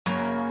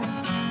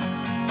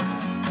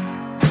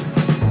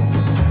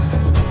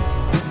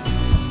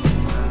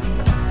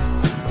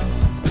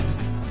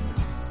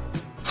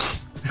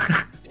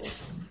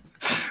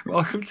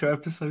Welcome to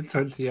episode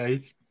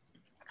 28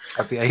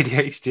 of the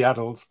ADHD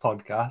Adults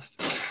podcast.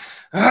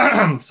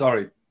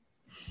 Sorry.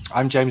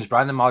 I'm James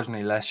Brown, the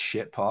marginally less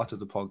shit part of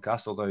the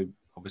podcast, although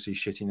obviously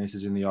shittiness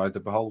is in the eye of the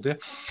beholder.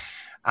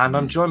 And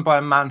I'm joined by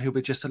a man who,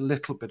 with just a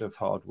little bit of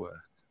hard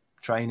work,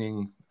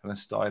 training, and a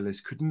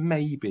stylist, could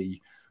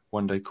maybe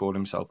one day call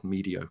himself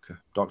mediocre.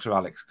 Dr.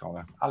 Alex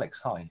Connor. Alex,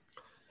 hi.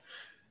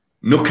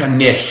 Nuka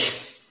nech.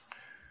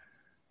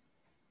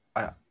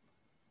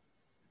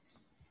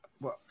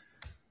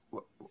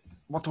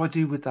 What do I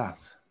do with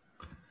that?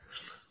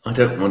 I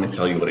don't want to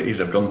tell you what it is.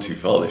 I've gone too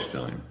far this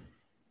time.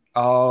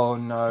 Oh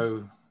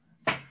no!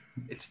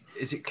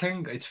 Is it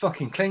Klingon? It's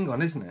fucking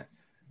Klingon, isn't it?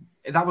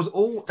 That was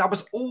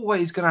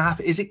always going to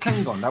happen. Is it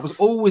Klingon? That was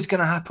always going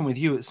to happen with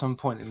you at some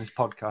point in this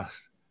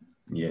podcast.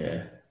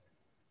 Yeah.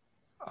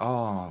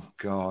 Oh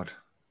God,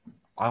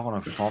 I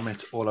want to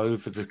vomit all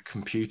over the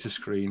computer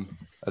screen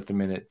at the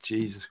minute.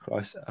 Jesus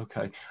Christ.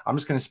 Okay, I'm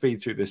just going to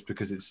speed through this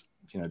because it's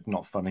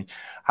not funny.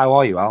 How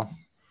are you, Al?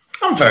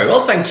 I'm very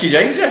well, thank you,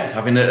 James. Yeah,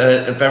 having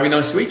a very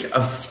nice week.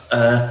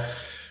 I've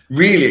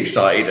really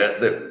excited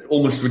at the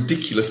almost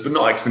ridiculous but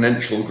not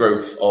exponential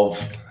growth of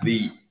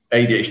the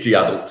ADHD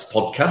Adults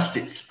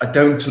podcast. I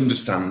don't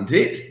understand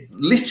it.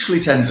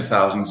 Literally tens of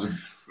thousands of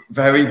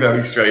very,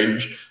 very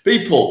strange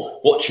people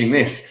watching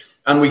this.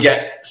 And we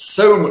get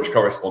so much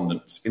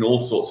correspondence in all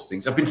sorts of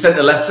things. I've been sent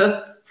a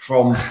letter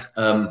from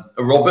a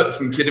Robert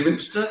from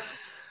Kidderminster.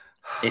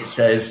 It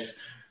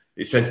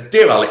says,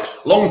 "Dear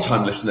Alex,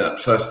 long-time listener,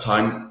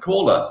 first-time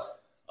caller."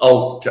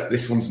 Oh,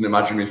 this one's an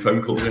imaginary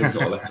phone call, not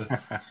a letter.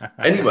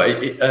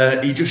 Anyway,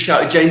 he just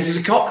shouted, "James is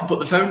a cock," and put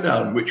the phone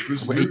down, which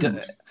was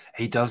rude.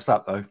 He does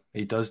that, though.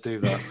 He does do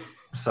that.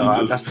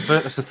 So that's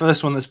the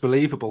first one that's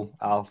believable,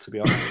 Al, to be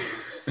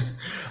honest.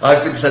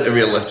 I've been sent a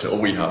real letter, or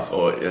we have,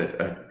 or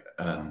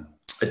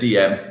a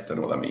DM. Don't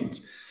know what that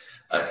means.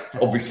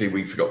 Obviously,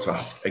 we forgot to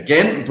ask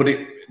again, but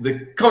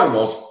the comment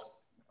was,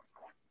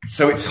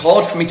 "So it's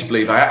hard for me to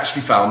believe I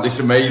actually found this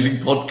amazing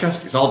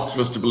podcast. It's hard for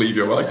us to believe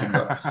you're writing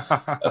that."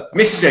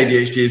 Mrs.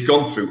 ADHD has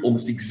gone through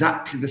almost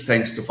exactly the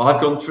same stuff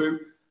I've gone through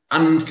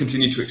and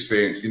continue to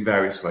experience in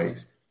various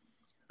ways.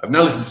 I've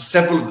now listened to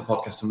several of the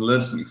podcasts and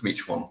learned something from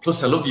each one.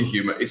 Plus, I love your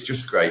humour. It's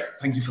just great.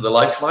 Thank you for the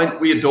lifeline.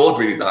 We adored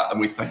reading that, and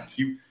we thank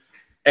you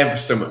ever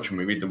so much when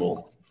we read them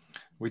all.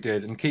 We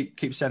did, and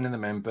keep sending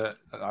them in. But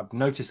I've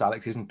noticed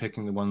Alex isn't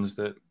picking the ones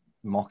that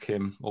mock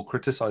him or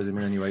criticize him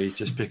in any way. He's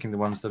just picking the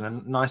ones that are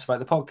nice about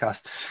the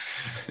podcast.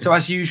 So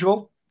as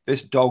usual,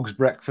 this dog's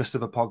breakfast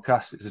of a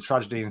podcast is a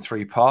tragedy in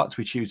 3 parts.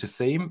 We choose a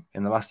theme.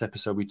 In the last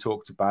episode, we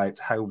talked about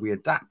how we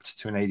adapt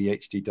to an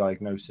ADHD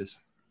diagnosis.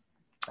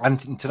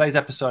 And in today's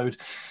episode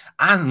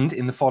and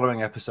in the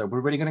following episode, we're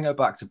really going to go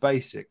back to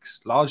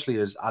basics, largely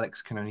as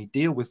Alex can only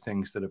deal with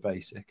things that are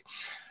basic.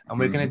 And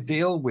we're going to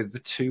deal with the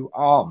 2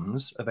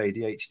 arms of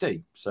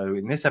ADHD. So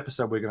in this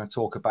episode, we're going to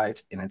talk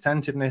about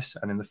inattentiveness.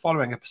 And in the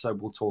following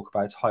episode, we'll talk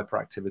about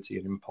hyperactivity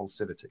and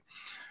impulsivity.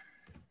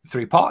 The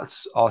 3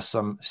 parts are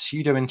some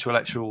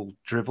pseudo-intellectual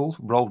drivel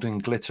rolled in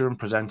glitter and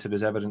presented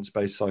as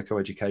evidence-based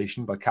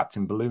psychoeducation by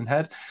Captain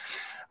Balloonhead,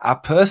 our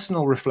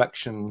personal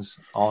reflections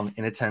on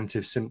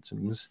inattentive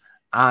symptoms,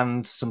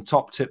 and some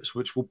top tips,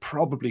 which will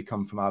probably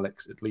come from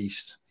Alex, at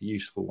least the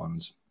useful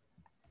ones.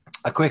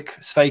 A quick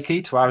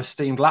sveki to our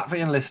esteemed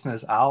Latvian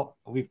listeners, Al.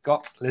 We've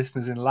got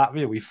listeners in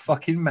Latvia. We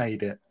fucking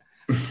made it.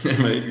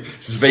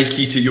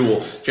 Sveki to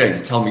your...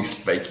 James, tell me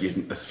sveki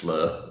isn't a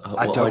slur.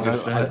 I don't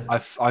know.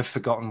 I've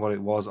forgotten what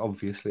it was,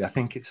 obviously. I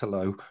think it's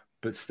hello,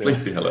 but still.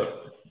 Please be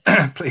hello.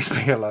 Please be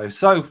hello.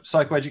 So,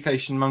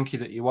 psychoeducation monkey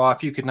that you are,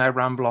 if you could now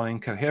ramble on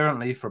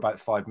incoherently for about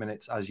 5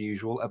 minutes, as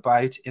usual,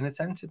 about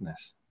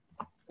inattentiveness.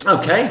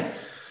 Okay.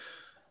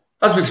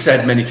 As we've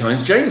said many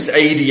times, James,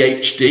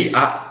 ADHD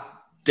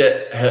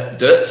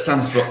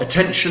stands for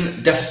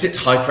Attention Deficit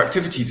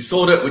Hyperactivity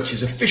Disorder, which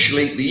is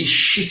officially the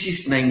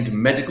shittest named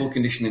medical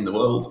condition in the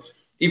world,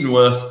 even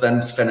worse than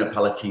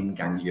sphenopalatine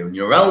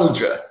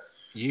ganglioneuralgia.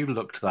 You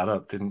looked that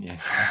up, didn't you?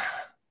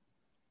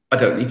 I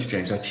don't need to,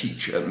 James. I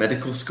teach at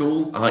medical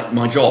school.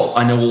 My job,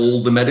 I know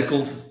all the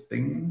medical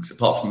things,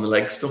 apart from the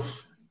leg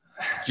stuff.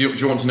 Do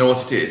you want to know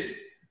what it is?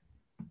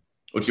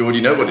 Or do you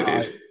already know what it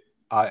is?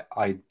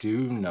 I do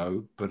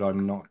know, but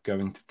I'm not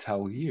going to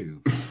tell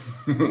you.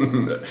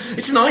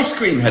 It's an ice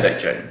cream headache,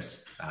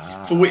 James,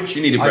 for which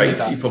you need a brain,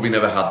 so you probably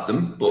never had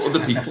them, but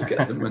other people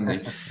get them when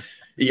they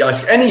eat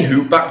ice cream.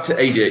 Anywho, back to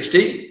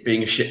ADHD,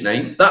 being a shit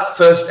name. That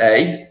first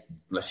A,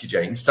 unless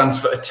you're James, stands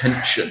for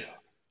attention.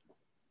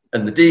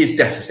 And the D is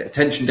deficit,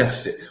 attention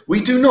deficit. We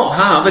do not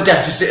have a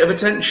deficit of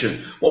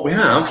attention. What we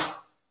have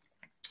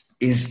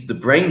is the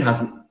brain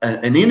has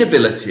an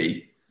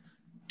inability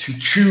to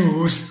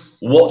choose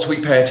what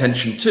we pay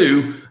attention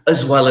to,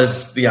 as well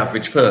as the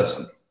average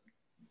person.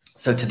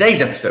 So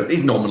today's episode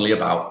is normally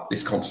about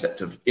this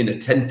concept of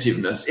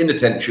inattentiveness,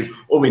 inattention,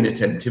 or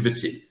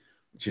inattentivity,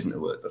 which isn't a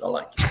word, but I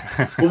like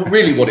it. But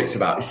really what it's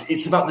about,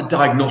 it's about the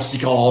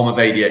diagnostic arm of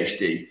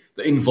ADHD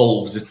that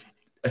involves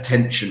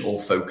attention or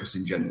focus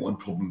in general and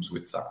problems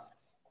with that.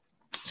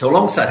 So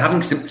alongside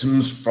having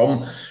symptoms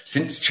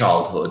since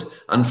childhood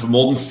and for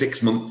more than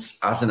 6 months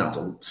as an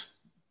adult,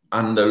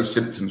 and those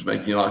symptoms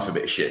making your life a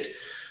bit of shit,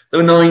 there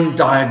are 9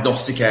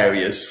 diagnostic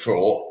areas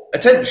for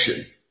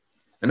attention.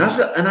 And as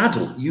an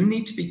adult, you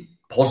need to be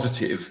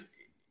positive,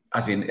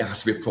 as in it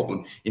has to be a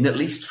problem, in at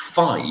least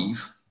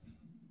 5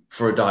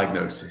 for a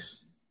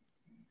diagnosis.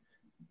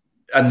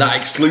 And that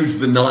excludes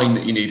the 9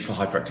 that you need for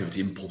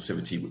hyperactivity,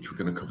 impulsivity, which we're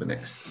going to cover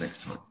next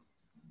time.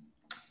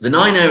 The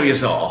 9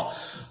 areas are,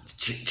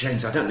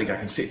 James, I don't think I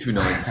can sit through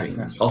 9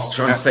 things. I'll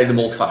try and say them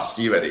all fast.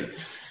 Are you ready?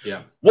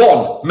 Yeah.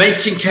 1,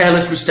 making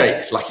careless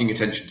mistakes, lacking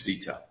attention to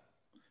detail.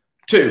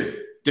 2,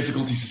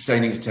 difficulty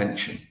sustaining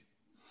attention.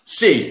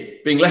 C,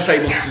 being less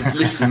able to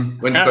listen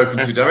when spoken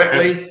to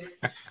directly.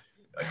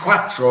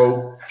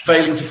 4,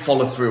 failing to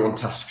follow through on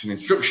tasks and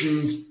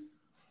instructions.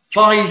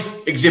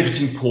 5,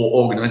 exhibiting poor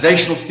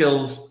organisational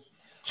skills.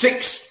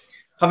 6,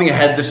 having a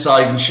head the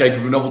size and shape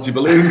of a novelty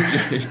balloon.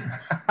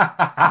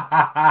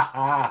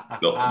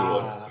 Not the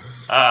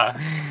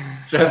one.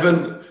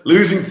 7,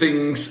 losing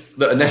things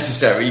that are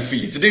necessary for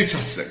you to do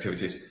tasks and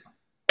activities.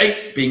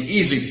 8, being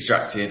easily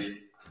distracted,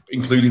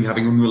 including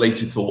having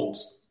unrelated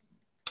thoughts.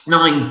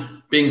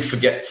 9, being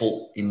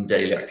forgetful in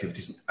daily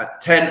activities.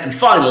 10, and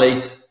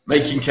finally,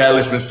 making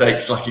careless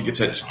mistakes, lacking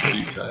attention to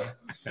detail.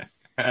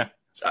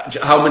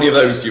 How many of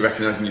those do you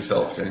recognise in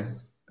yourself,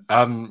 James?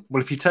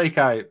 Well, if you take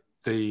out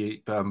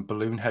the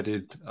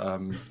balloon-headed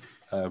one,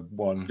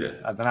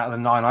 and then out of the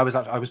 9,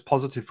 I was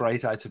positive for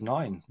 8 out of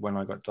 9 when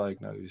I got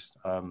diagnosed,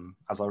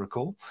 as I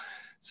recall.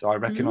 So I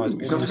recognise.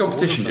 It's not a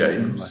competition,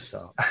 James.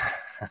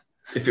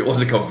 If it was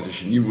a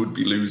competition, you would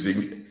be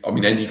losing. I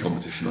mean, any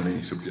competition on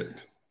any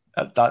subject.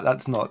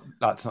 That's not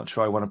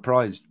true. I won a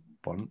prize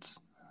once.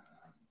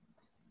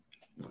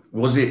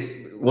 Was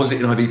it in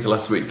Ibiza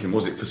last week, and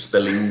was it for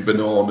spelling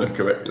banana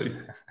correctly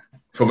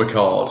from a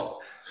card?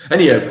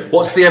 Anyhow,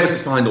 what's the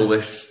evidence behind all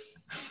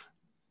this?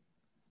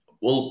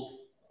 Well,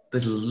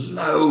 there's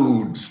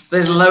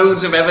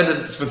loads of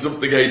evidence for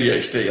something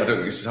ADHD. I don't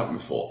think this has happened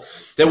before.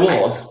 There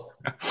was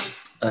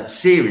a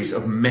series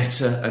of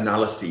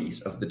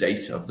meta-analyses of the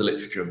data, of the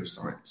literature, of the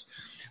science.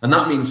 And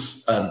that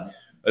means a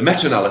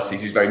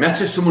meta-analysis is very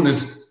meta. Someone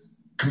has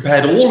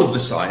compared all of the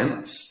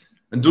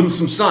science and done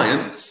some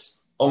science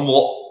on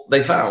what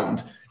they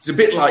found. It's a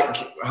bit like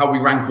how we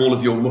rank all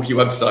of your mucky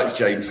websites,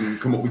 James, and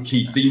come up with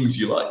key themes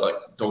you like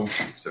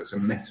donkeys. So it's a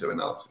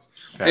meta-analysis.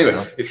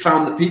 Anyway, it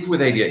found that people with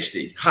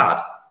ADHD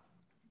had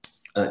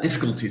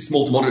difficulties,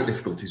 small to moderate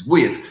difficulties,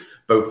 with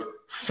both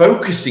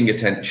focusing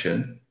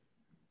attention,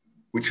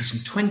 which was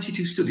from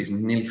 22 studies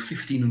and nearly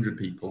 1,500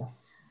 people,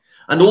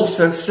 and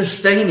also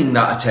sustaining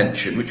that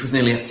attention, which was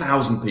nearly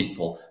 1,000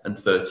 people and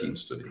 13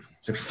 studies.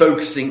 So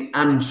focusing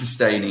and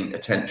sustaining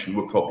attention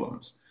were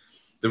problems.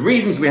 The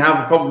reasons we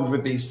have problems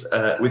with these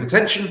with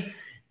attention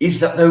is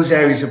that those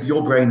areas of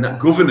your brain that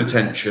govern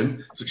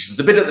attention, such as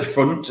the bit at the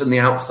front and the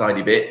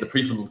outside bit, the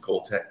prefrontal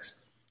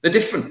cortex, they're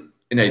different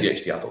in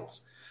ADHD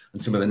adults.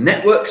 And some of the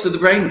networks of the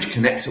brain, which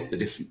connect up the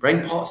different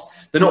brain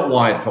parts, they're not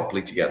wired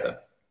properly together.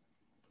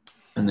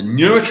 And the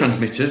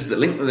neurotransmitters that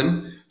link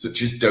them,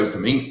 such as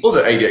dopamine,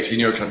 other ADHD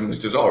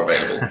neurotransmitters are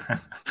available.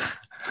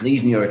 And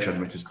these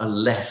neurotransmitters are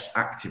less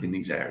active in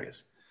these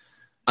areas.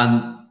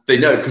 And they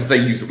know because they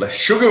use up less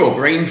sugar or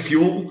brain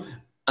fuel,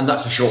 and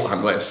that's a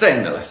shorthand way of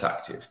saying they're less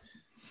active.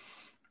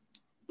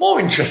 More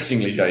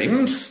interestingly,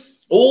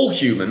 James, all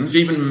humans,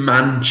 even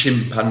man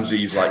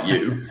chimpanzees like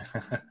you,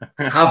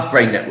 have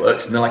brain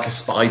networks, and they're like a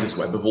spider's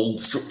web of all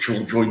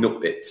structural joined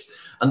up bits.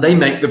 And they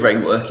make the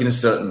brain work in a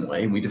certain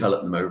way, and we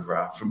develop them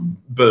from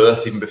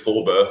birth, even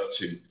before birth,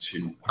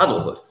 to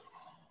adulthood.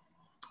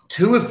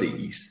 2 of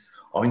these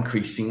are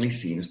increasingly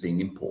seen as being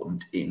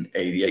important in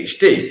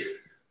ADHD.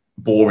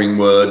 Boring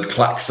word,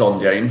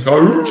 klaxon, James.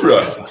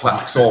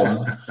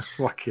 Klaxon.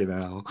 Fucking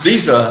hell.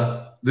 These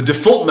are the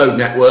default mode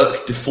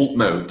network, default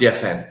mode,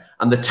 DFN,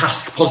 and the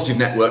task positive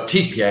network,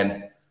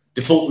 TPN,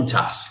 default and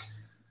task.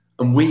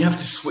 And we have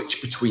to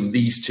switch between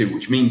these 2,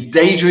 which mean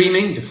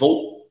daydreaming,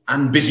 default,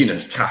 and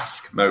busyness,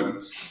 task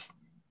modes.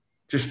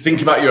 Just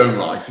think about your own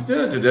life.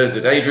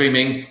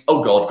 Daydreaming,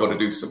 oh God, got to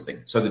do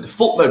something. So the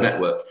default mode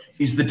network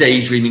is the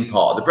daydreaming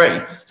part of the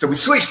brain. So we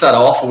switch that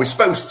off, or we're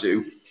supposed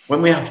to,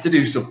 when we have to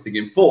do something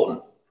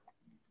important.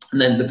 And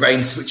then the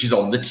brain switches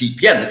on the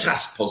TPN, the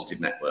task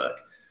positive network.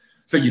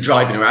 So you're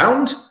driving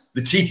around,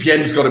 the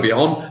TPN's got to be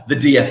on, the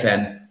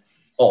DFN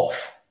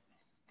off.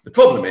 The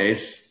problem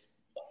is,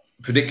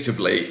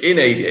 predictably, in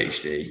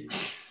ADHD,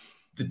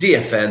 the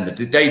DFN,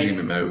 the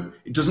daydreaming mode,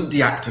 it doesn't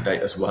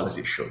deactivate as well as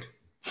it should.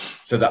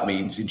 So that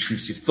means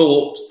intrusive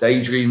thoughts,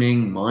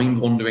 daydreaming, mind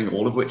wandering,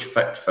 all of which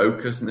affect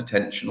focus and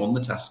attention on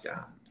the task at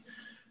hand.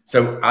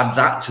 So add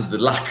that to the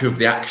lack of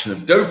the action of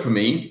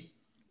dopamine,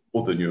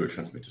 other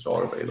neurotransmitters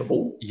are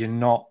available. You're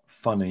not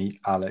funny,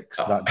 Alex.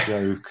 That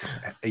joke.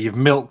 You've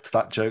milked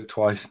that joke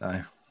twice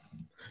now.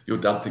 Your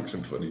dad thinks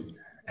I'm funny.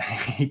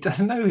 He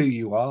doesn't know who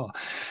you are.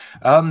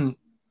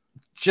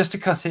 Just to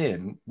cut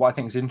in, what I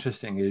think is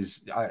interesting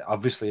is I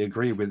obviously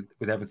agree with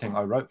everything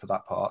I wrote for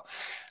that part.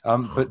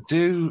 But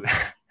do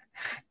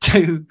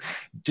do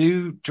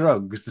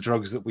drugs, the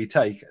drugs that we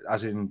take,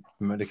 as in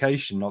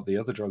medication, not the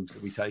other drugs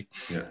that we take,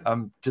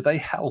 do they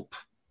help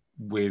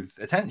with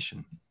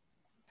attention?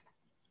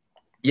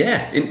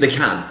 Yeah, they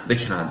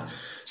can.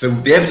 So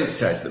the evidence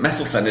says that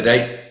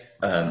methylphenidate,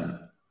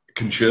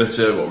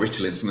 Concerta or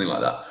Ritalin, something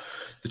like that,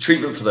 the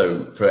treatment for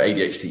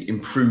ADHD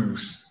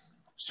improves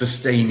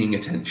sustaining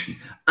attention.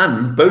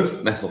 And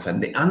both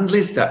methylphenidate and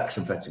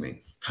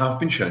lisdexamfetamine have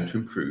been shown to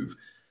improve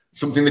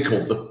something they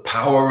call the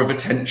power of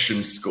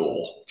attention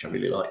score, which I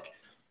really like.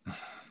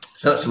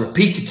 So that's a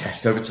repeated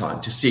test over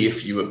time to see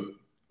if you're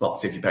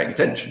paying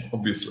attention,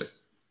 obviously.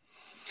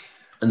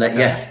 And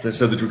that,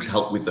 so the drugs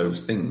help with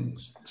those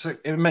things. So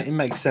it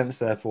makes sense,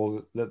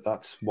 therefore,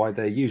 that's why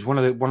they're used. One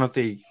of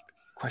the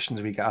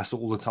questions we get asked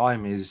all the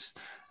time is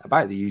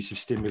about the use of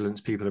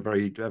stimulants. People are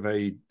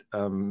very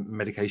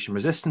medication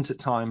resistant at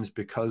times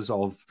because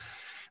of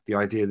the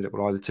idea that it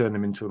will either turn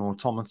them into an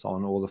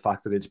automaton, or the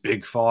fact that it's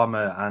big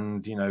pharma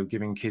and,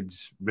 giving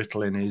kids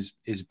Ritalin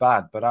is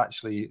bad. But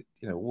actually,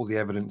 all the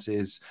evidence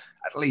is,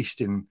 at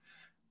least in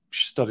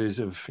studies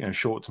of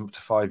short to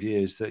 5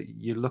 years, that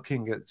you're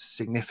looking at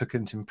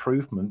significant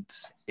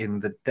improvements in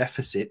the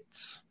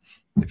deficits,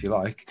 if you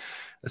like,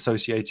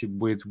 associated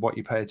with what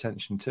you pay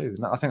attention to.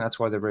 And I think that's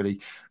why they're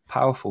really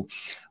powerful.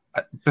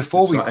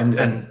 Before we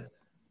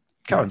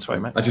Karen, sorry,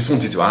 mate. I just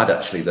wanted to add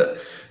actually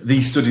that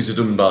these studies are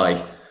done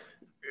by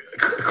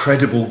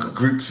credible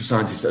groups of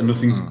scientists that are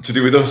nothing to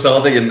do with us,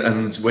 are they?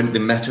 And when the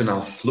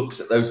meta-analysis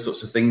looks at those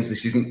sorts of things,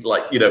 this isn't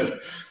like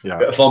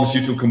a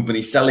pharmaceutical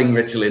company selling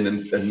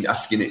Ritalin and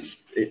asking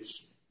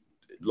its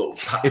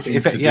patsy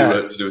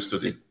to do a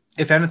study.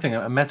 If anything,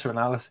 a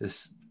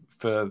meta-analysis,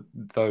 for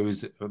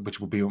those, which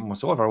will be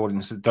almost all of our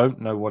audience that don't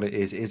know what it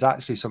is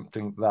actually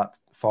something that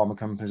pharma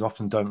companies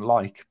often don't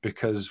like,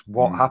 because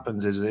what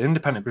happens is an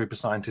independent group of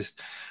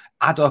scientists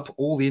add up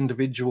all the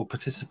individual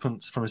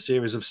participants from a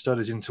series of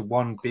studies into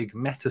one big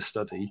meta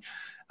study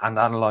and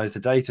analyze the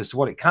data. So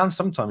what it can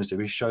sometimes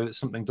do is show that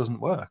something doesn't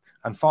work,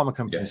 and pharma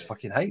companies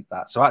fucking hate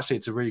that. So actually,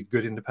 it's a really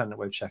good independent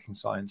way of checking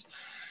science.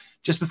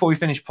 Just before we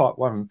finish part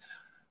one,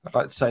 I'd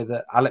like to say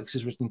that Alex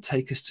has written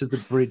 "Take us to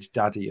the bridge,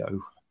 Daddy-O"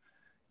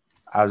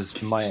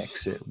 as my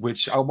exit,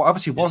 which I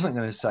obviously wasn't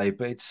going to say,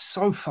 but it's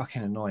so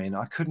fucking annoying.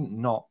 I couldn't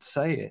not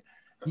say it.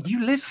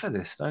 You live for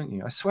this, don't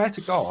you? I swear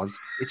to God,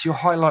 it's your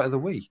highlight of the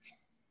week.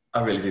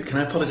 I really do. Can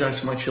I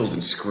apologise for my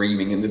children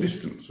screaming in the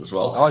distance as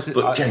well?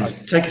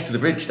 James, take us to the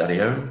bridge,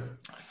 Daddy-O.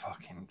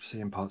 Fucking see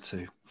you in part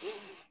two.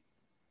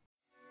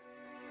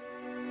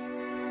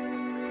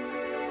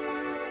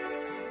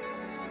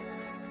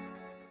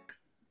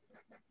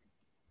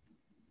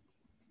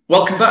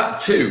 Welcome back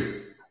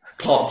to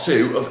part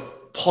two of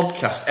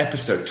podcast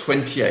episode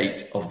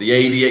 28 of the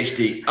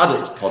ADHD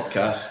Adults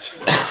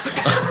podcast.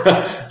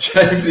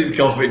 James is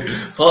coughing,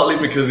 partly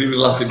because he was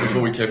laughing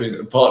before we came in,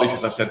 and partly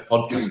because I said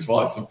podcast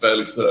twice, I'm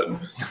fairly certain.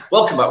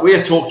 Welcome back. We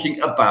are talking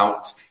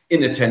about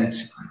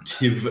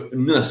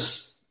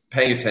inattentiveness,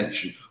 paying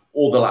attention,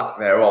 or the lack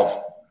thereof.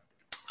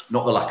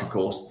 Not the lack, of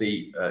course,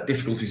 the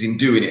difficulties in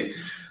doing it.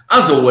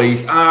 As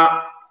always,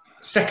 our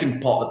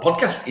second part of the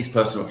podcast is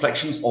personal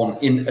reflections on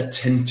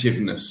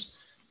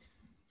inattentiveness.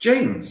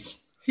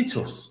 James, hit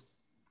us.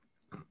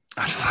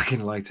 I'd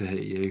fucking like to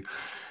hit you.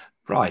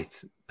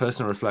 Right,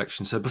 personal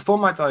reflection. So before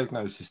my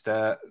diagnosis,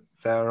 there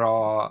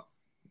are,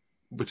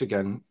 which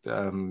again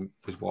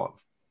was what,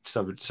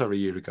 several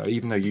years ago,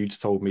 even though you'd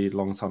told me a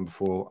long time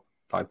before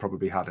I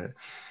probably had it,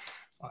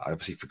 I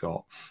obviously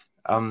forgot.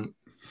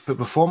 But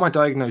before my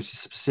diagnosis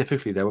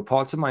specifically, there were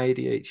parts of my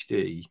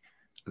ADHD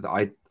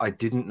that I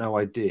didn't know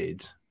I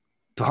did,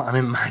 but I'm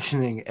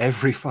imagining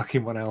every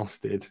fucking one else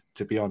did,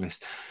 to be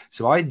honest.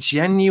 So I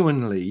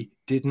genuinely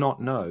did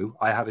not know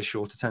I had a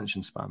short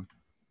attention span.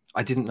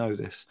 I didn't know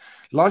this,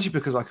 largely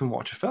because I can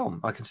watch a film.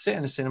 I can sit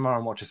in a cinema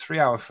and watch a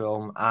 3-hour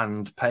film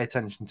and pay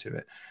attention to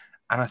it.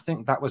 And I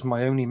think that was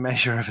my only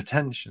measure of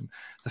attention.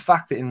 The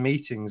fact that in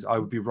meetings, I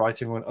would be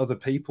writing on other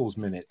people's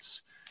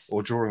minutes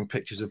or drawing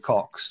pictures of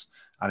cocks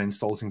and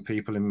insulting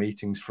people in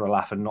meetings for a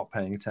laugh and not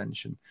paying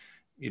attention.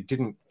 It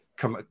didn't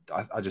come.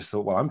 I just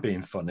thought, well, I'm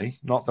being funny.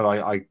 Not that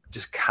I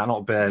just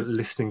cannot bear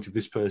listening to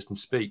this person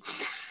speak.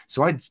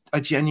 So I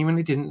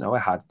genuinely didn't know I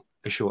had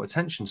a short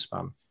attention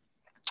span.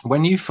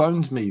 When you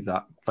phoned me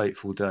that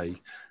fateful day,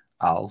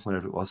 Al,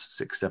 whenever it was,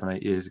 6, 7,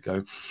 8 years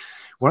ago,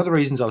 one of the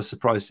reasons I was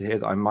surprised to hear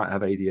that I might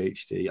have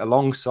ADHD,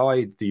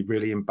 alongside the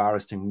really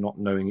embarrassing not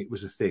knowing it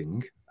was a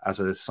thing as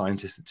a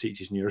scientist that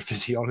teaches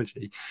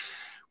neurophysiology,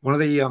 one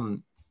of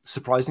the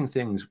surprising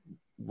things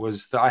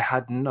was that I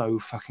had no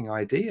fucking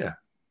idea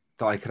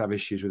that I could have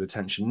issues with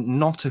attention,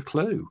 not a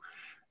clue.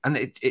 And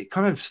it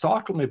kind of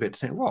startled me a bit to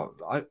think, what,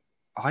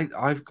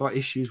 I've got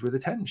issues with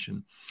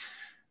attention.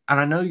 And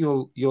I know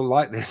you'll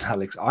like this,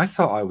 Alex. I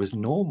thought I was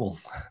normal.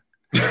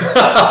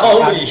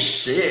 Holy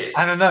shit!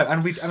 And I know,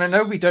 and I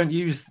know we don't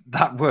use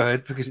that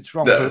word because it's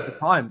wrong. No. But at the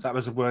time, that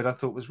was a word I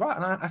thought was right,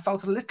 and I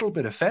felt a little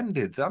bit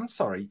offended. I'm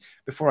sorry.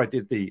 Before I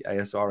did the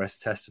ASRS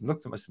test and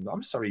looked at myself,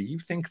 I'm sorry. You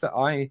think that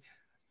I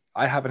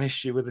have an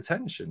issue with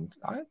attention?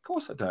 Of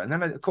course I don't. And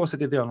then of course I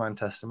did the online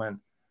test and went,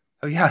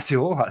 oh yeah, I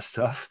do all that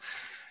stuff.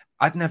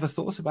 I'd never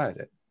thought about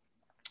it.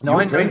 No,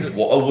 your brain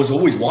was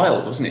always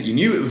wild, wasn't it? You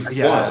knew it was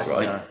wild,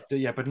 right?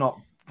 Yeah, but not,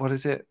 what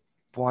is it?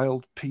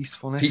 Wild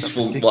peacefulness?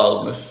 Peaceful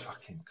wildness.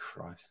 Fucking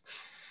Christ.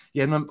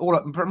 Yeah,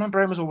 my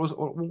brain was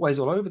always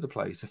all over the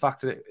place. The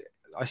fact that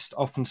I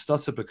often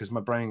stutter because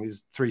my brain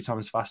is 3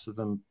 times faster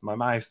than my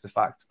mouth. The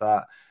fact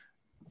that,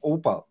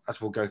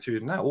 as we'll go through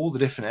now, all the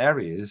different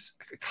areas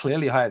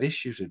clearly I had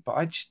issues with,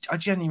 but I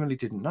genuinely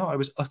didn't know. I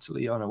was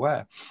utterly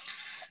unaware.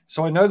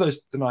 So I know the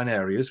 9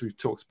 areas we've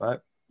talked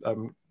about.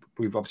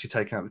 We've obviously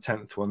taken out the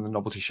 10th one, the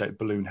novelty-shaped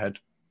balloon head,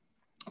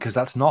 because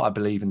that's not, I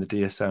believe, in the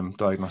DSM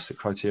diagnostic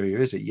criteria,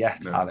 is it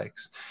yet, no,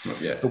 Alex?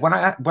 Not yet. But when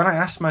I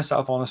ask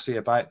myself honestly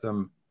about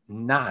them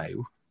now,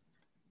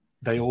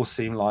 they all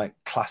seem like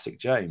classic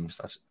James.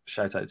 That's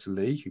shout out to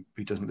Lee,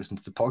 who doesn't listen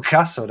to the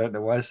podcast, so I don't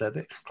know why I said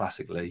it.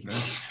 Classic Lee.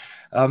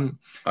 No.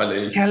 Hi,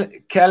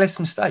 Lee. Careless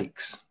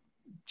mistakes.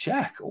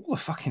 Check all the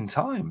fucking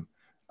time.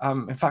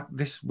 In fact,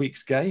 this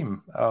week's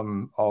game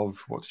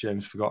of What's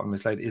James Forgotten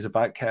Mislaid is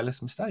about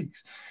careless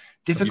mistakes.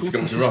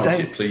 Difficulty to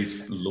write it,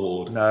 please,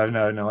 Lord.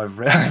 No. I've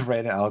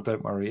written it out.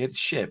 Don't worry. It's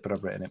shit, but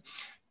I've written it.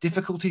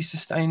 Difficulty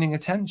sustaining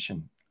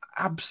attention.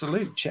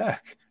 Absolute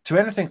check. To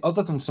anything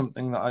other than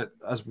something that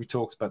as we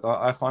talked about, that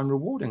I find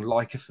rewarding,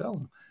 like a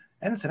film.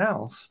 Anything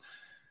else,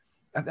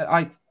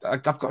 I've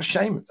got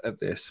shame at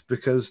this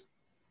because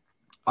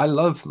I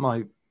love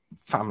my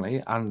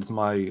family and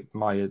my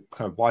kind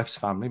of wife's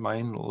family, my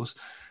in-laws,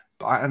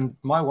 and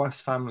my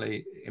wife's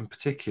family in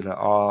particular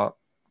are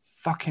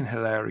fucking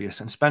hilarious,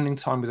 and spending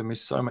time with them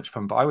is so much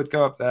fun. But I would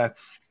go up there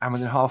and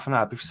within half an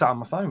hour be sat on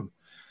my phone,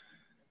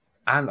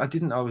 and I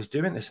didn't know I was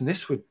doing this. And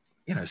this would,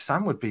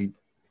 Sam would be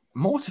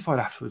mortified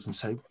afterwards and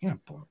say, why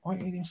are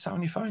you even sat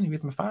on your phone? You're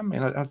with my family.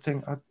 And I'd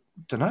think, I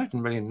don't know, I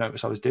didn't really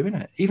notice I was doing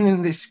it. Even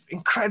in this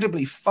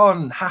incredibly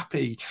fun,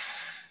 happy,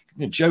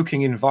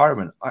 joking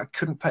environment, I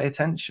couldn't pay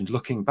attention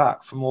looking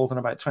back for more than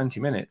about 20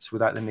 minutes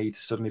without the need to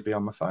suddenly be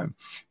on my phone.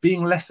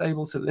 Being less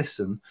able to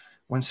listen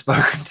when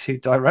spoken to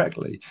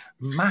directly,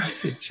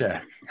 massive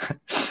check.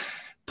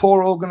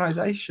 Poor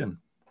organization,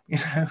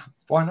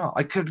 why not?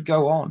 I could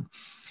go on.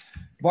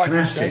 Can I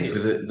ask you for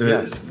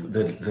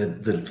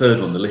the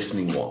third one, the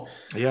listening one?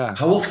 Yeah.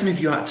 How often have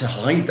you had to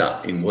hide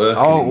that in work?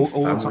 All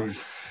the time.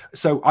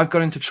 So I've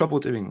got into trouble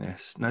doing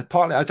this. Now,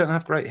 partly I don't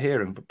have great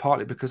hearing, but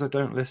partly because I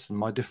don't listen.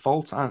 My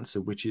default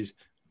answer, which is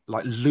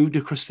like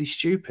ludicrously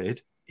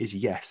stupid, is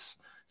yes.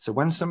 So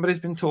when somebody's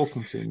been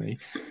talking to me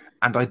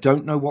and I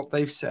don't know what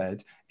they've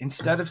said,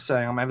 instead of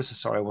saying, I'm ever so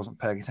sorry I wasn't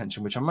paying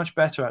attention, which I'm much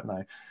better at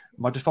now,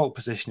 my default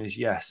position is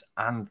yes.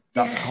 And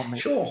that's got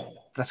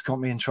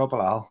me in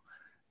trouble, Al.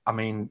 I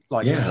mean,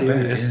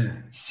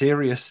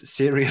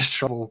 serious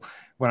trouble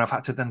when I've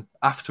had to then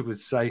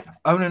afterwards say,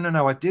 oh,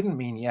 no, I didn't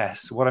mean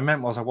yes. What I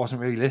meant was I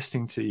wasn't really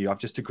listening to you. I've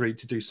just agreed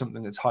to do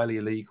something that's highly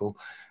illegal.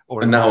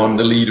 And now I'm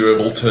the leader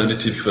of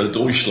Alternative for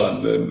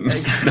Deutschland.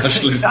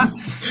 That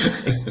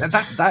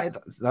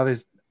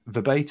is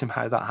verbatim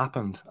how that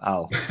happened,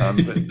 Al.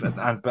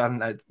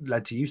 And it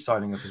led to you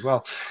signing up as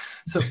well.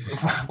 So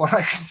what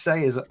I can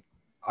say is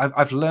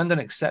I've learned and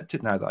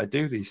accepted now that I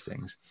do these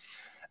things.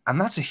 And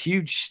that's a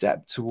huge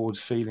step towards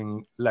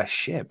feeling less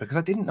shit because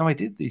I didn't know I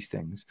did these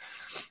things.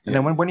 And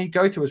then when you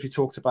go through, as we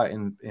talked about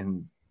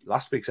in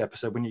last week's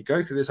episode, when you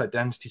go through this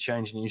identity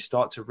change and you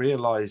start to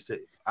realize that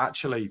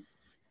actually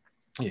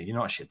you're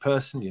not a shit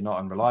person, you're not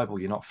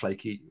unreliable, you're not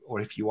flaky, or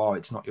if you are,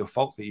 it's not your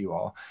fault that you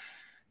are.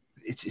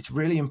 It's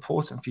really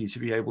important for you to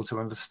be able to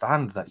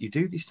understand that you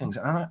do these things.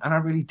 And I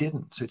really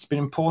didn't. So it's been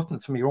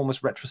important for me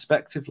almost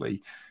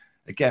retrospectively,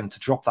 again, to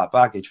drop that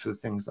baggage for the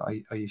things that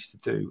I used to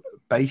do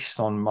based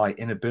on my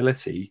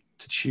inability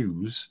to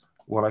choose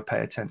what I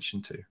pay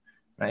attention to.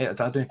 I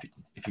don't know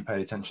if you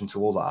paid attention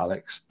to all that,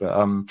 Alex,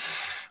 but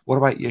what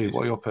about you?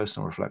 What are your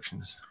personal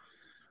reflections?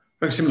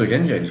 Very similar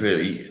again, James,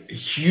 really.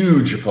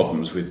 Huge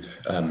problems with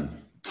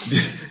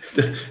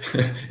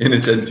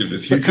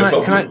inattentiveness. Huge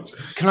problems.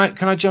 Can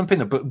I jump in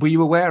there? But were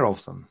you aware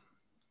of them?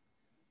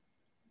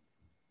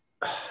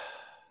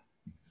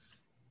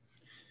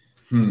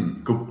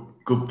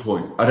 Good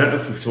point. I don't know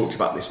if we've talked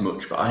about this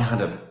much, but I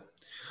had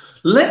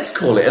let's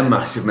call it a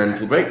massive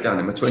mental breakdown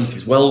in my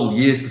 20s, well,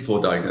 years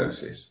before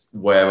diagnosis,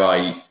 where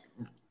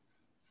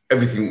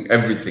everything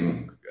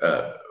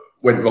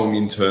went wrong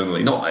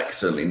internally, not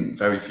externally, and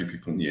very few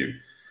people knew.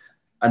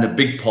 And a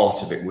big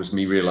part of it was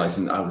me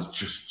realizing that I was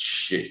just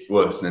shit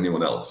worse than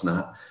anyone else.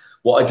 Now,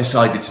 what I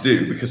decided to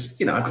do,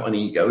 because, I've got an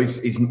ego,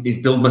 is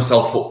build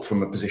myself up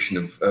from a position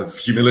of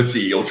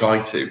humility, or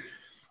try to,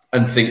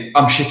 and think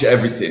I'm shit at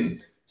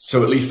everything.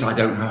 So at least I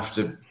don't have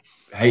to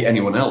hate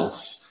anyone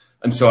else.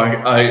 And so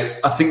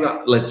I think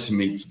that led to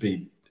me to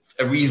be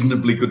a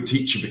reasonably good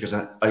teacher because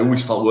I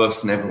always felt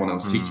worse than everyone I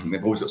was teaching.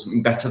 They've always got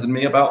something better than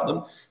me about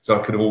them. So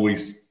I could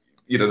always,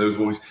 there was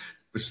always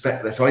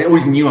respect there. So I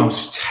always knew I was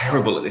just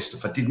terrible at this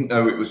stuff. I didn't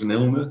know it was an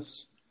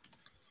illness.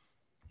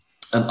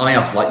 And I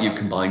have, like you,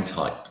 combined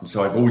type. And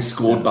so I've always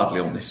scored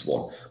badly on this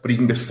one. But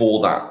even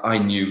before that, I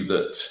knew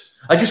that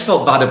I just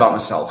felt bad about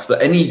myself,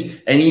 that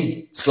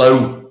any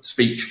slow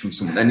speech from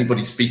someone,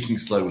 anybody speaking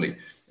slowly,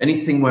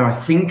 anything where I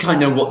think I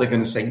know what they're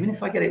going to say, even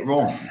if I get it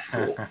wrong,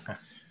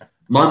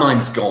 my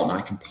mind's gone.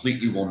 I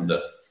completely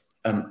wander.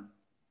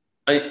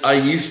 I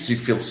used to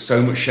feel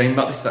so much shame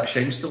about this. That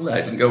shame's still there.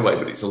 It doesn't go away,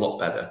 but it's a lot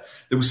better.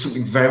 There was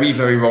something very,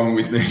 very wrong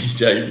with me,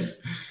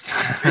 James.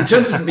 In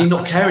terms of me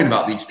not caring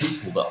about these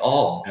people that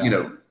are, you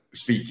know,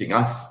 speaking.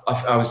 I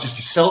was just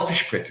a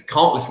selfish prick. I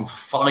can't listen for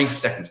 5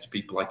 seconds to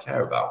people I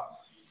care about.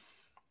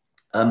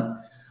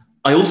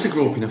 I also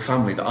grew up in a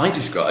family that I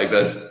describe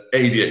as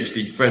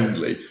ADHD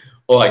friendly.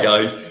 All right,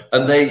 guys.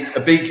 And a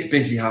big,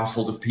 busy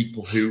household of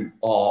people who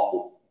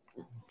are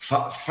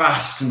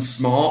fast and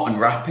smart and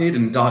rapid,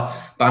 and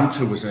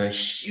banter was a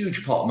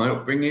huge part of my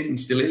upbringing and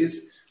still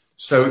is.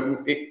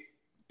 So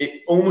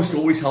it almost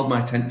always held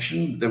my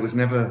attention. There was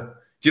never,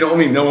 do you know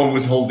what I mean? No one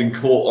was holding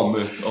court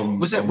on.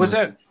 Was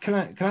there? Can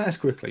I ask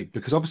quickly?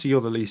 Because obviously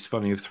you're the least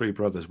funny of 3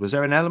 brothers. Was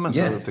there an element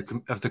of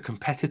the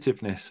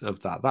competitiveness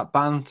of that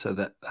banter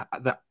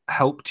that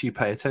helped you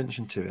pay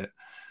attention to it?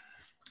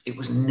 It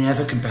was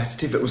never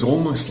competitive. It was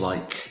almost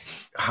like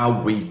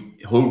how we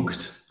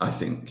hugged, I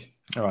think.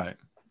 All right.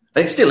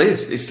 It still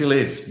is. It still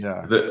is.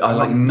 Yeah. I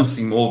like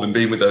nothing more than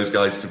being with those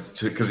guys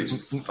because it's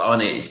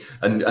funny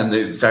and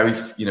they're very.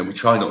 You know, we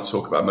try not to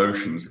talk about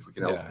emotions if we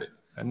can help it.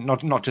 And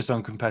not just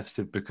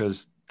uncompetitive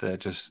because they're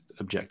just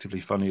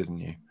objectively funnier than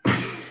you.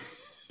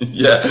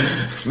 Yeah,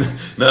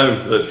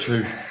 no, that's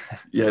true.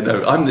 Yeah,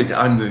 no, I'm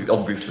the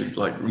obviously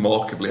like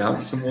remarkably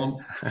handsome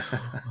one.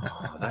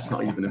 Oh, that's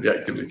not even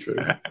objectively true.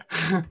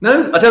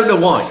 No, I don't know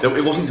why.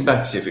 It wasn't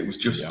competitive. It was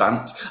just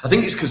bant. I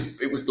think it's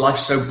because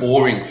life's so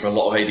boring for a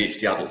lot of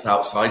ADHD adults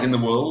outside in the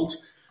world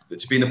that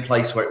to be in a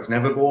place where it was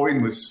never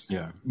boring was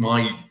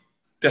my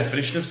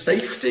definition of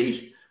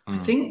safety. I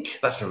think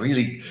that's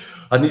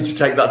I need to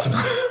take that to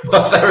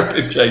my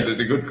therapist, James. It's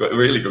a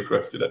really good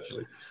question,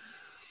 actually.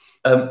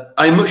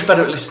 I'm much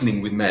better at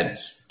listening with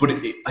meds, but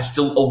I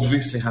still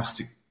obviously have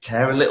to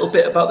care a little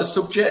bit about the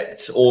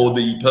subject or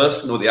the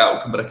person or the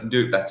outcome, but I can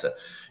do it better.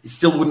 It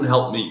still wouldn't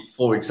help me,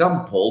 for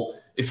example,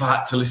 if I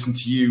had to listen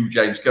to you,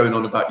 James, going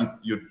on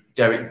about your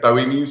Derek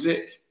Bowie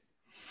music.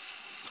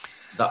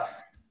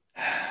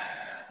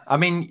 I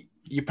mean,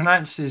 you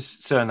pronounced his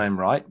surname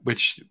right,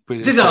 which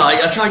did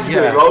I? I tried to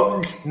do it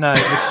wrong. No,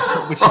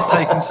 which has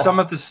taken some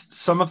of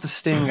the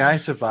sting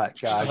out of that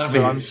guy. But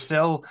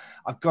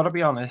I've got to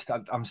be honest,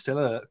 I'm still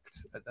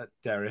irked at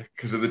Derek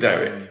because of the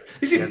Derek.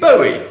 Is it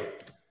Bowie?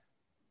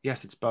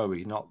 Yes, it's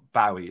Bowie, not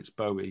Bowie. It's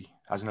Bowie,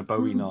 as in a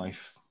Bowie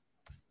knife.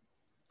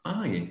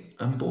 I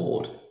am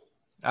bored.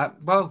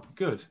 Well,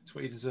 good. It's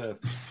what you deserve.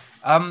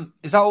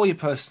 Is that all your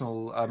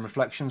personal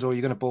reflections, or are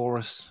you going to bore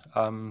us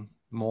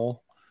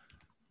more?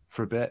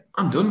 For a bit.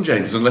 I'm done,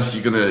 James, unless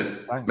you're going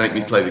to make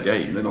me play the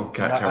game, then I'll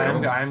carry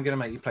on. I am going to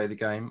make you play the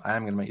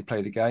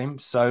game.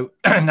 So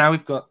now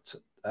we've got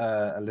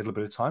a little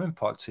bit of time in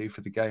part 2 for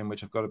the game,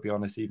 which I've got to be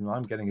honest, even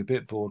I'm getting a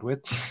bit bored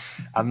with.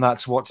 And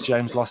that's What's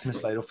James Lost,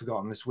 Mislaid, or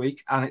Forgotten this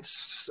week. And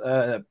it's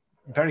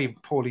very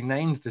poorly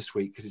named this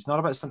week because it's not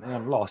about something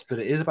I'm lost, but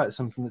it is about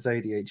something that's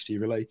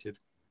ADHD related.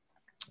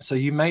 So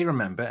you may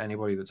remember,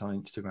 anybody that's on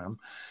Instagram,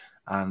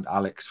 and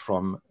Alex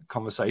from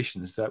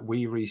conversations, that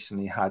we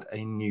recently had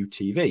a new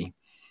TV,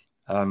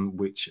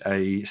 which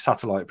a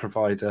satellite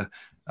provider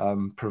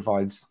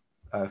provides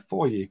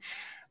for you.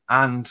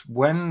 And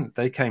when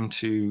they came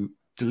to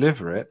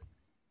deliver it,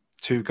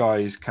 2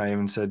 guys came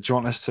and said, "Do you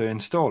want us to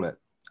install it?"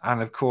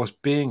 And of course,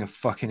 being a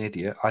fucking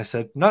idiot, I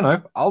said,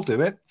 no, I'll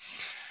do it.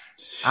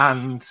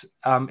 And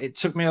it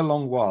took me a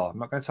long while. I'm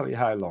not going to tell you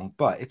how long,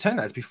 but it turned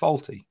out to be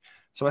faulty.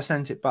 So I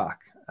sent it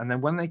back. And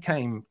then when they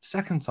came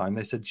second time,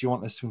 they said, "Do you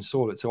want us to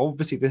install it?" So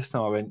obviously this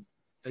time I went,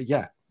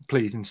 "Yeah,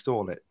 please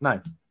install it."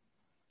 Now,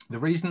 the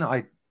reason that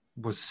I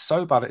was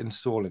so bad at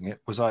installing it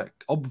was I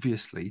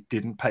obviously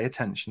didn't pay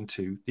attention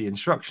to the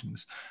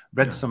instructions,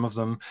 read some of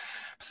them,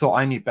 thought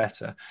I knew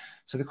better.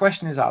 So the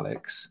question is,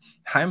 Alex,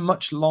 how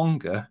much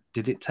longer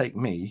did it take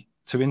me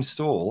to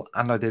install,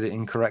 and I did it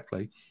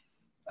incorrectly,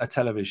 a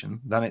television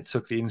than it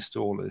took the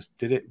installers?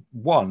 Did it,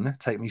 1,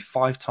 take me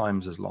 5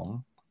 times as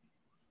long?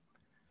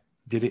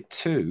 Did it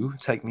 2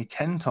 take me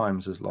 10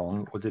 times as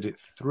long, or did it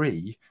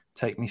 3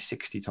 take me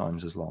 60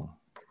 times as long?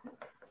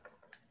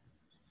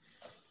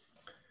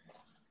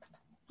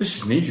 This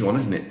is an easy one,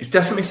 isn't it? It's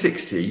definitely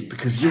 60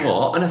 because you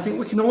are, and I think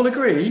we can all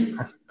agree,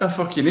 a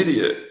fucking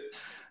idiot.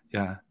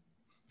 Yeah,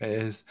 it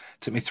is.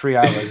 It took me 3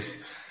 hours,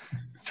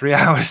 3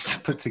 hours to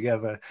put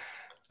together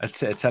a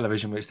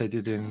television, which they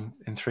did in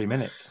 3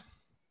 minutes.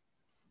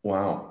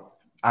 Wow.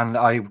 And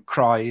I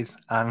cried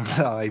and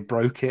I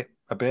broke it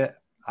a bit.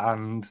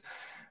 And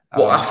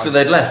after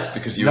they'd left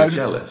because you were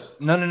jealous?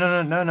 No.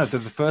 The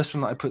first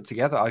one that I put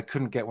together, I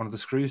couldn't get one of the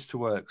screws to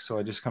work, so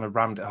I just kind of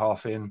rammed it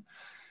half in.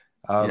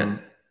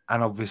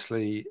 And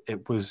obviously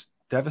it was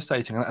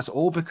devastating. And that's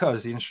all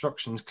because the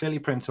instructions clearly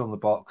printed on the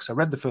box. I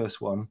read the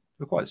first one.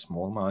 They're quite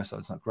small. My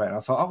eyesight's not great. And I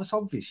thought, it's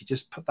obvious. You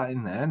just put that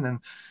in there and then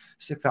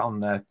stick that on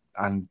there,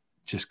 and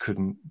just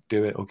couldn't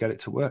do it or get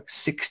it to work.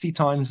 60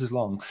 times as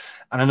long.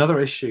 And another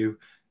issue,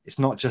 it's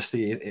not just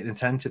the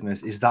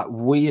inattentiveness, is that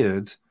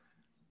weird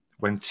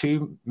when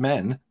two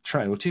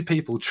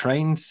people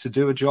trained to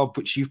do a job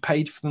which you've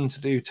paid for them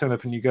to do turn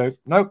up and you go,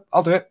 nope,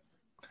 I'll do it.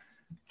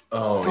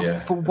 Oh,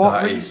 For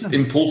what reason?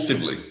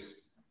 Impulsively.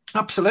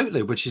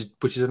 Absolutely, which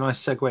is a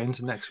nice segue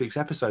into next week's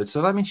episode.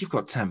 So that means you've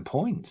got 10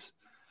 points.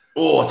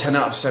 Oh, 10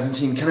 out of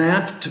 17. Can I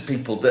add to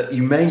people that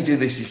you may do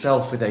this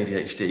yourself with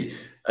ADHD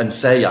and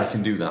say, I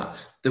can do that?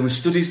 There were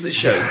studies that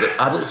showed that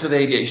adults with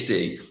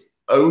ADHD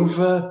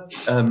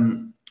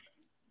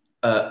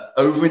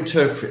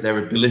overinterpret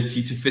their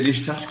ability to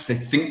finish tasks. They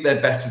think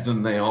they're better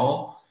than they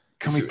are.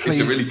 It's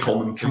a really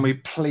common thing. Can we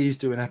please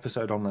do an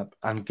episode on that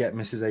and get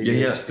Mrs.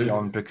 ADHD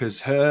on? Because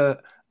her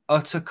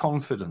utter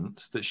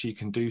confidence that she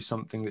can do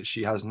something that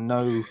she has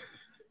no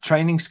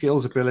training,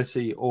 skills,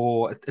 ability,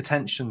 or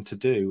attention to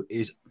do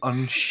is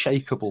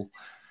unshakable.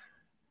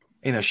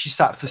 You know, she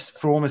sat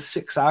for almost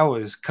 6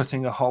 hours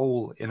cutting a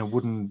hole in a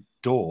wooden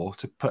door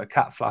to put a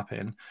cat flap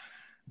in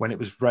when it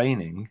was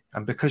raining.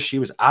 And because she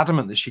was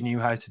adamant that she knew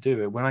how to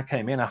do it, when I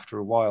came in after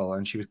a while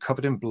and she was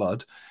covered in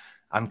blood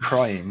and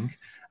crying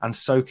and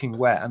soaking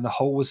wet, and the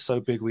hole was so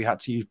big we had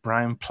to use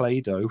brown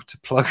Play-Doh to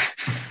plug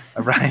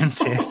around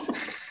it.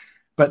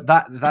 But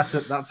that's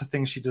a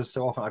thing she does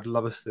so often. I'd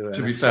love us to do it.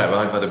 To be fair,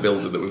 I've had a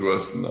builder that was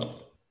worse than that.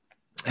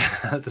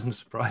 That doesn't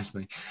surprise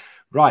me.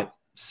 Right,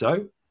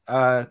 so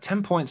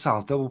 10 points,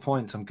 Al, double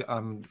points.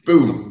 I'm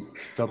boom,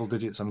 double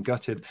digits. I'm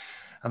gutted,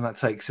 and that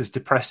takes us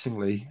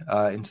depressingly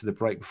into the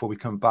break before we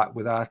come back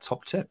with our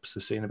top tips. So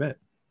see you in a bit.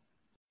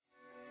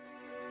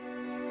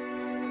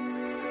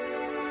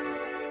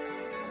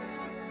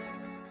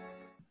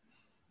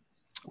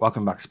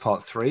 Welcome back to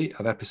part 3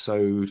 of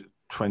episode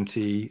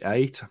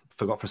 28.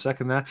 Forgot for a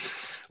second there,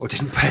 or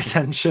didn't pay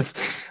attention,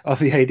 of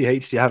the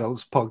ADHD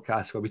Adults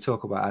podcast, where we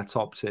talk about our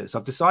top tips.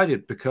 I've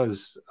decided,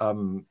 because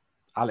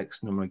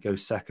Alex normally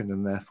goes second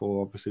and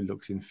therefore obviously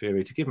looks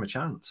inferior, to give him a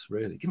chance,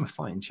 really. Give him a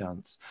fighting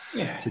chance.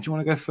 Yeah. So do you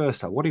want to go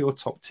first, Al? What are your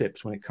top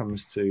tips when it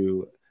comes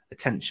to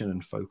attention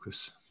and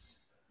focus?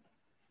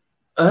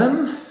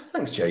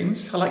 Thanks,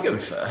 James. I like going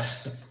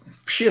first. The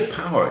sheer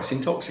power, it's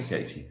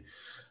intoxicating.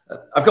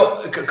 I've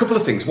got a couple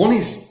of things. One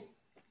is,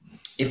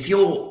 if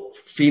you're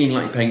feeling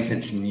like you're paying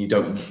attention and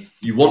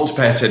you want to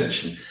pay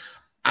attention,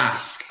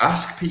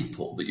 ask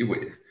people that you're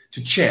with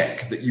to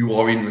check that you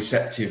are in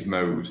receptive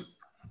mode.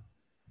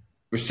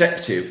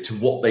 Receptive to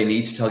what they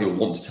need to tell you or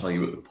want to tell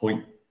you at the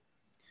point.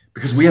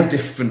 Because we have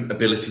different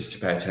abilities to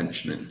pay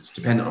attention, and it's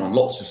dependent on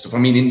lots of stuff. I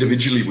mean,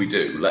 individually we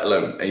do, let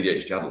alone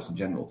ADHD adults in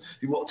general.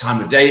 What time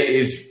of day it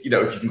is,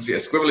 if you can see a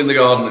squirrel in the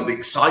garden, the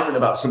excitement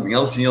about something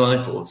else in your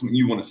life or something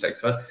you want to say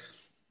first.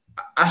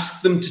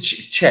 Ask them to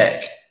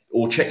check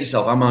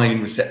yourself, am I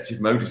in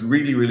receptive mode? Is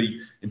really, really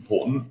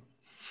important.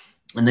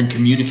 And then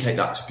communicate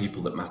that to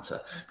people that matter.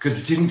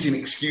 Because it isn't an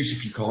excuse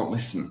if you can't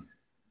listen.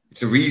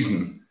 It's a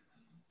reason.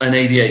 And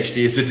ADHD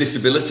is a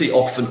disability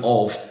often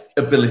of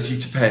ability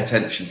to pay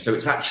attention. So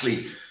it's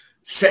actually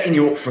setting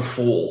you up for a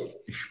fall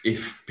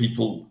if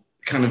people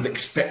kind of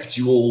expect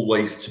you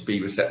always to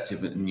be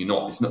receptive and you're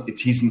not.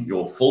 It isn't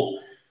your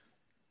fault.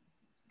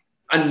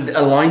 And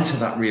align to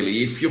that,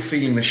 really. If you're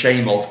feeling the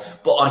shame of,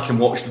 but I can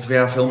watch the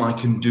 3-hour film, I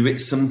can do it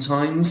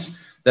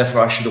sometimes,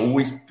 therefore I should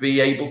always be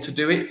able to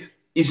do it,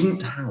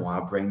 isn't how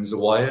our brains are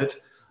wired.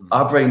 Mm-hmm.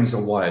 Our brains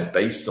are wired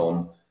based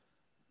on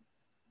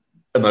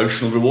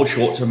emotional reward,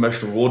 short-term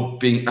emotional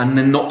reward, and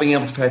then not being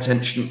able to pay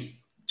attention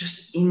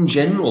just in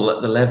general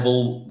at the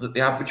level that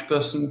the average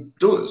person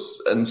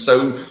does. And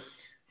so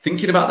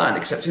thinking about that and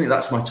accepting it,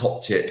 that's my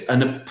top tip.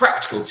 And a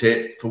practical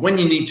tip for when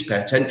you need to pay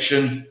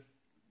attention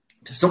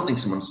to something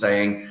someone's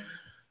saying,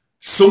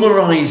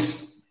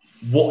 summarize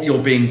what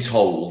you're being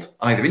told,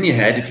 either in your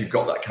head, if you've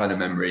got that kind of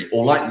memory,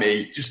 or like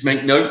me, just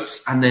make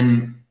notes and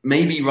then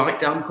maybe write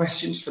down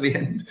questions for the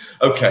end.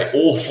 Okay,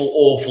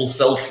 awful,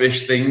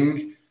 selfish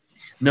thing.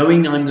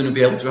 Knowing I'm going to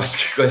be able to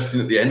ask a question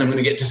at the end, I'm going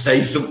to get to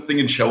say something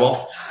and show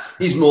off,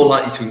 is more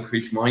likely to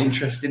increase my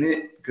interest in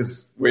it,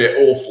 because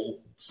we're awful,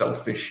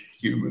 selfish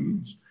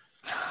humans.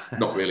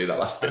 Not really that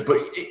last bit,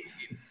 but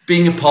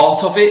being a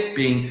part of it,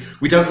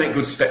 we don't make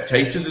good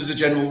spectators as a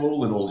general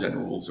rule, and all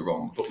general rules are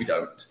wrong, but we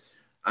don't.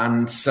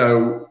 And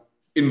so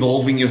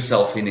involving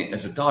yourself in it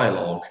as a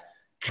dialogue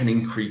can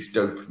increase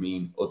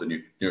dopamine, other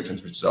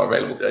neurotransmitters are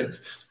available,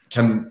 James,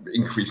 can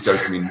increase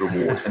dopamine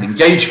reward and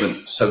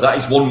engagement. So that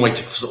is one way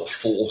to sort of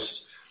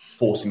force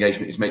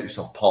engagement, is make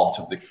yourself part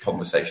of the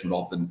conversation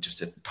rather than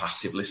just a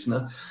passive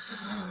listener.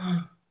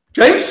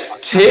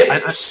 James,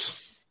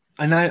 tips?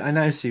 I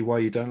now see why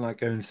you don't like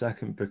going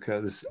second,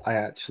 because I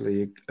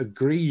actually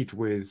agreed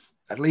with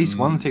at least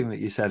one thing that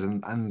you said,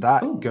 and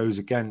that goes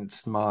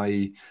against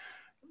my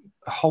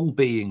whole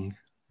being,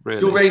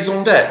 really. Your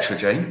raison d'etre,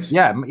 James?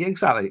 Yeah,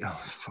 exactly.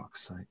 Oh,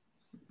 fuck's sake.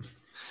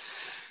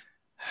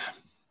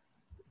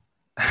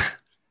 I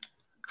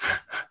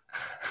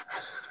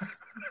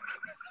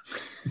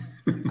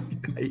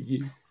hate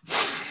you.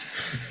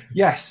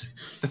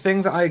 Yes, the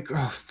thing that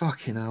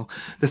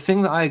the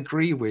thing that I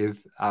agree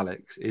with,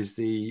 Alex, is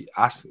the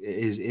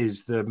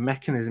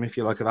mechanism, if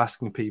you like, of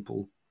asking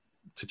people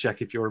to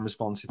check if you're in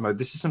responsive mode.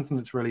 This is something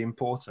that's really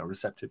important, or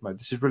receptive mode.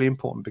 This is really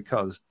important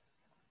because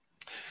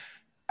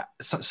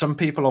some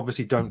people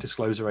obviously don't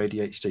disclose their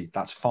ADHD.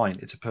 That's fine.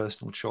 It's a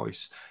personal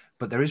choice.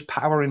 But there is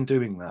power in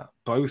doing that,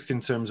 both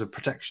in terms of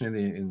protection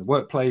in the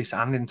workplace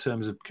and in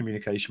terms of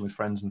communication with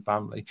friends and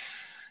family.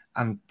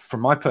 And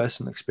from my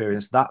personal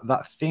experience,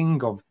 that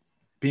thing of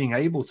being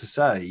able to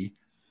say,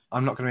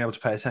 I'm not going to be able to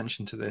pay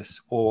attention to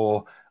this,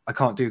 or I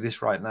can't do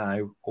this right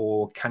now,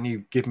 or can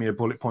you give me a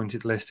bullet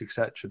pointed list,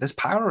 etc. There's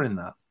power in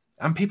that.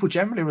 And people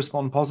generally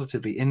respond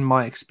positively in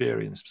my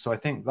experience. So I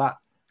think that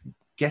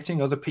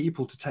getting other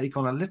people to take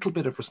on a little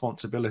bit of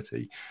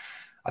responsibility,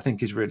 I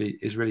think is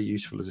really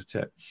useful as a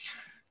tip.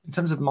 In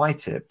terms of my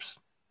tips,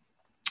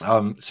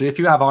 so if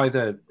you have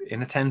either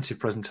inattentive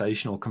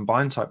presentation or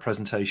combined type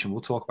presentation,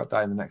 we'll talk about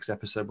that in the next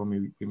episode when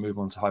we move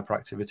on to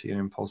hyperactivity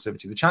and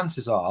impulsivity. The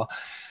chances are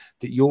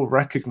that you'll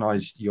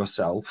recognize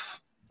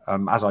yourself,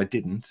 as I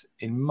didn't,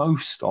 in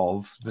most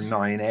of the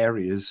 9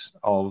 areas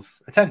of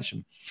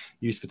attention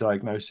used for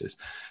diagnosis.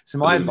 So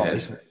my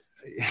advice...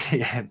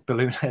 Yeah,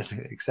 balloon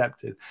head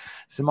accepted.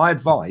 So my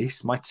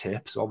advice, my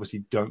tips,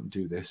 obviously don't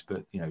do this,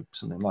 but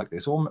something like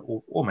this,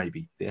 or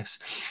maybe this,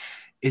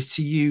 is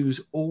to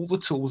use all the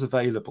tools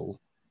available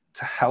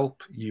to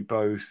help you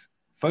both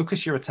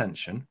focus your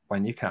attention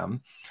when you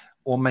can,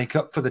 or make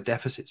up for the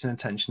deficits in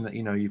attention that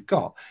you've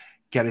got.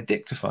 Get a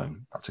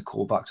dictaphone. That's a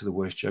callback to the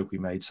worst joke we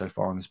made so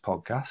far on this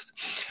podcast.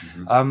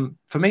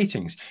 For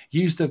meetings,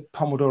 use the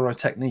Pomodoro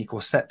technique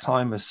or set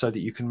timers so that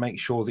you can make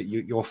sure that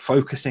you're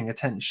focusing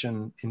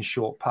attention in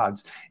short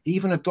pads.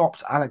 Even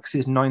adopt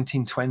Alex's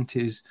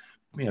 1920s,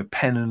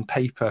 pen and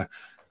paper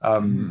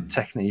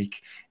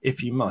technique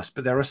if you must.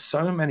 But there are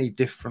so many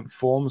different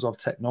forms of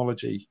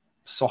technology,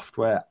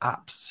 software,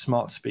 apps,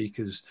 smart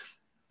speakers,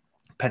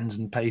 pens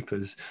and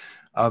papers,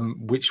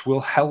 which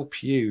will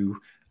help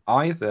you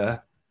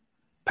either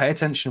pay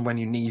attention when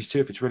you need to,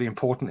 if it's really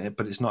important,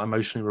 but it's not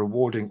emotionally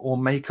rewarding, or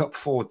make up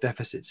for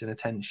deficits in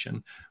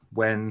attention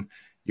when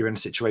you're in a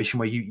situation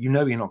where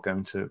you're not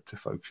going to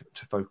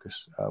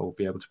focus or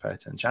be able to pay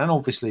attention. And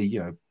obviously,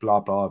 blah,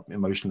 blah,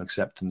 emotional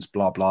acceptance,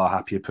 blah, blah,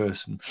 happier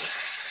person.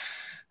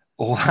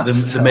 All that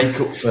the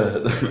makeup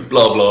for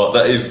blah, blah,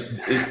 that is,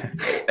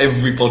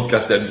 every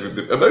podcast ends with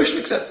the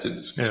emotional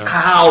acceptance. Yeah.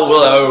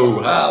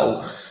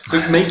 How?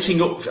 So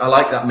making up, I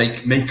like that,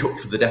 make up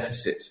for the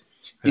deficits.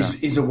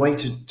 Is a way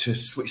to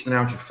switch the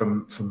narrative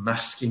from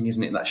masking,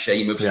 isn't it? That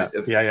shame of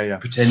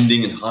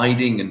pretending and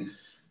hiding and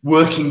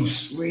working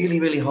really,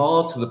 really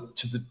hard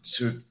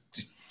to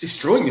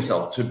destroying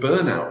yourself, to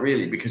burnout,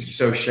 really, because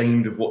you're so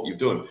ashamed of what you've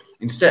done.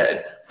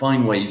 Instead,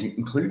 find ways,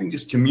 including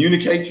just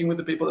communicating with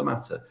the people that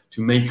matter,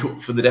 to make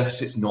up for the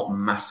deficits, not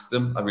mask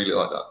them. I really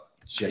like that.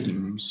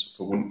 James,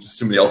 for once,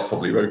 somebody else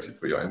probably wrote it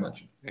for you, I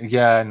imagine.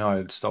 Yeah, no,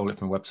 I stole it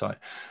from a website.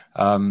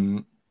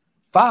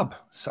 Fab.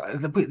 So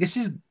this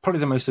is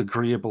probably the most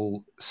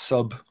agreeable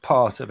sub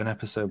part of an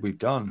episode we've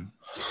done.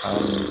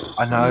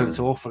 I know it's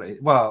awful.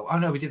 Well, I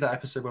know we did that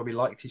episode where we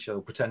liked each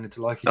other, pretending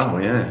to like each other.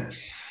 Oh yeah.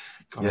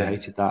 God, I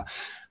hated that.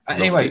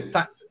 Anyway,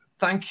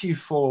 thank you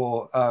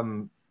for.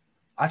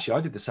 Actually,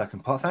 I did the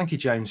second part. Thank you,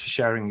 James, for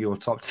sharing your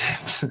top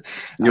tips.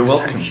 You're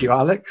welcome. Thank you,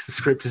 Alex. The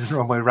script is the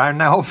wrong way around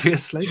now,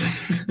 obviously.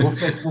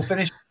 We'll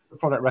finish the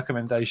product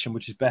recommendation,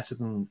 which is better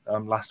than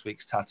last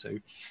week's tattoo,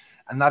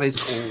 and that is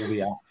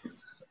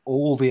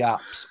all the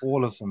apps,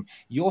 all of them.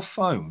 Your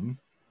phone,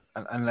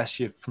 unless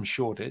you're from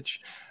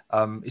Shoreditch,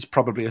 is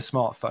probably a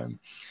smartphone.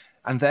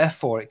 And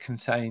therefore, it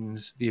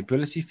contains the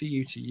ability for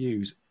you to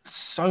use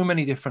so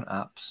many different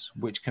apps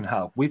which can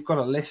help. We've got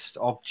a list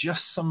of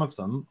just some of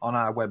them on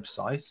our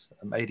website,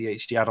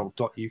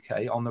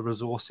 adhdadult.uk, on the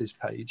resources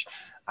page.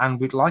 And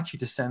we'd like you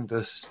to send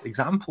us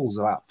examples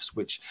of apps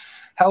which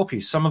help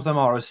you. Some of them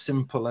are as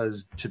simple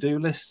as to-do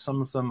lists.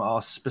 Some of them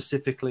are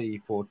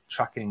specifically for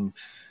tracking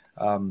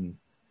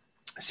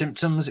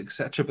symptoms,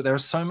 etc. But there are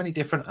so many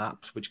different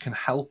apps which can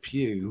help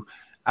you,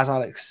 as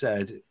Alex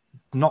said,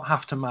 not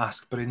have to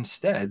mask, but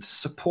instead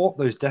support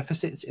those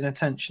deficits in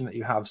attention that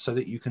you have so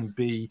that you can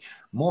be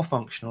more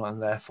functional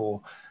and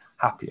therefore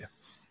happier.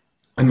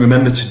 And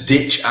remember to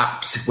ditch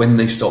apps when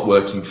they stop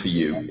working for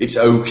you. It's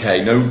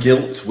okay. No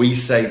guilt. We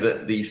say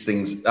that these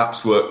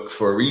apps work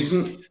for a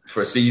reason,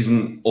 for a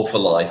season, or for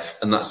life,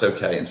 and that's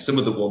okay. And some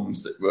of the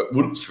ones that work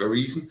once for a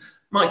reason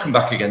might come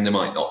back again. They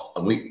might not.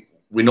 And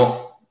we're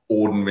not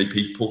ordinary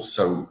people,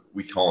 so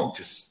we can't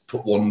just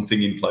put one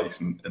thing in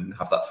place and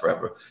have that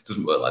forever. It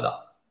doesn't work like that.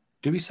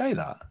 Do we say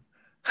that?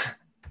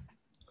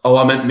 Oh,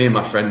 I meant me and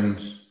my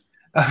friends.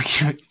 Oh,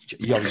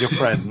 your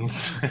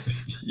friends.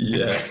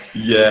 Yeah.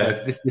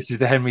 This is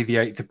the Henry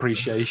VIII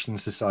Appreciation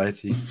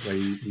Society, where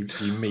you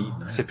meet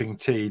sipping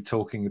tea,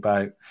 talking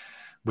about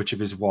which of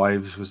his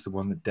wives was the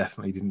one that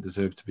definitely didn't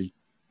deserve to be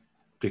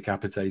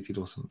decapitated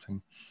or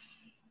something.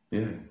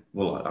 Yeah.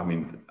 Well, I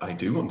mean, I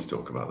do want to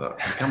talk about that.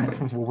 Can we?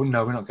 Well,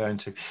 no, we're not going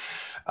to.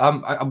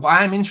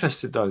 I am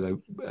interested, though.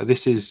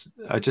 This is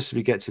just so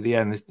we get to the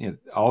end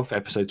of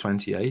episode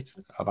 28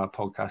 of our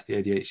podcast, The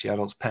ADHD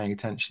Adults Paying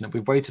Attention. That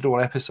we've waited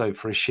all episode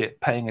for a shit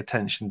paying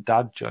attention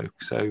dad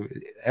joke. So,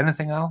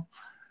 anything else?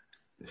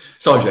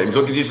 Sorry, James.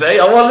 What did you say?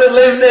 I wasn't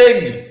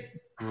listening.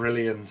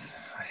 Brilliant.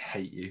 I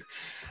hate you.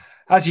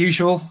 As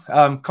usual,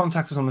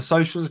 contact us on the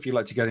socials if you'd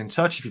like to get in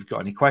touch, if you've got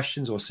any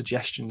questions or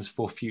suggestions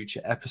for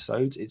future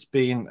episodes. It's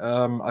been,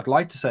 I'd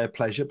like to say a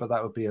pleasure, but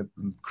that would be a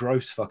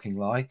gross fucking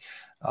lie.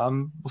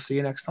 We'll see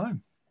you next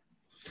time.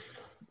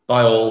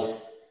 Bye all.